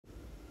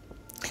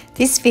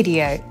This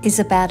video is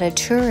about a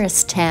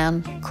tourist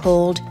town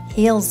called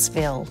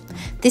Healesville.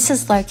 This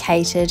is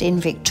located in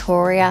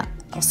Victoria,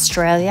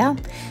 Australia,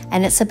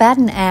 and it's about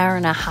an hour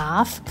and a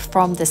half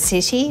from the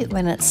city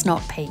when it's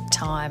not peak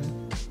time.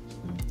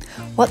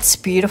 What's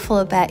beautiful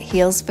about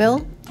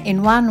Healesville?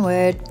 In one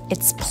word,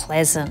 it's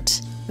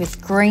pleasant, with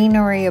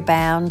greenery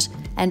abound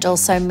and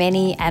also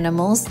many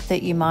animals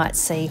that you might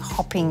see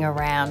hopping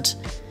around.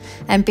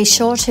 And be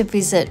sure to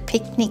visit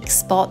picnic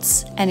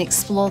spots and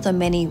explore the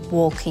many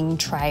walking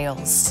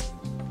trails.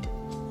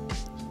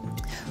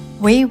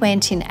 We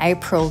went in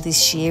April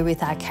this year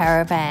with our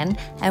caravan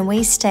and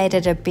we stayed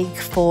at a Big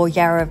 4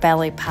 Yarra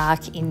Valley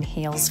Park in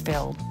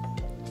Healesville.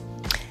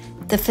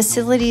 The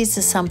facilities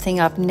are something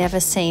I've never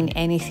seen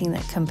anything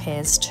that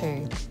compares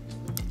to.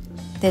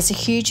 There's a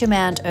huge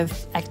amount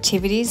of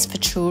activities for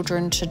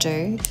children to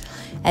do,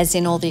 as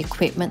in all the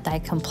equipment they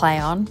can play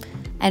on,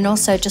 and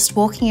also just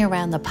walking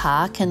around the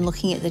park and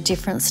looking at the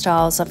different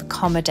styles of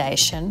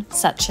accommodation,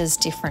 such as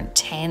different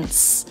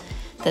tents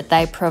that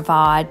they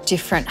provide,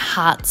 different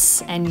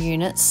huts and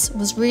units,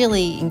 was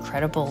really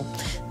incredible.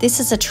 This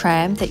is a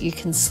tram that you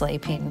can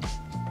sleep in.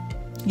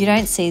 You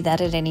don't see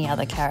that at any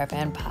other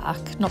caravan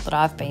park, not that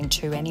I've been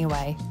to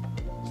anyway.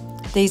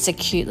 These are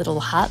cute little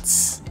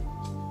huts.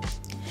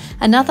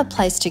 Another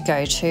place to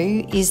go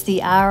to is the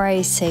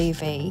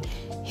racv,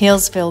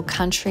 Healesville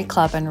Country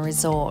Club and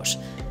Resort,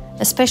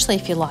 especially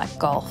if you like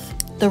golf.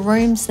 The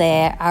rooms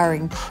there are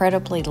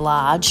incredibly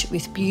large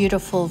with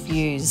beautiful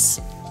views.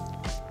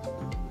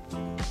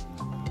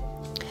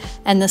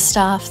 And the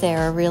staff there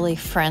are really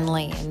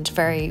friendly and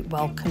very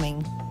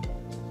welcoming.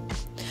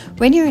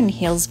 When you're in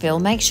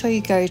Healesville, make sure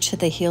you go to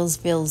the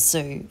Healesville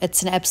Zoo.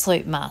 It's an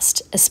absolute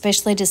must,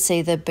 especially to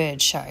see the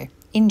bird show.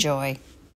 Enjoy.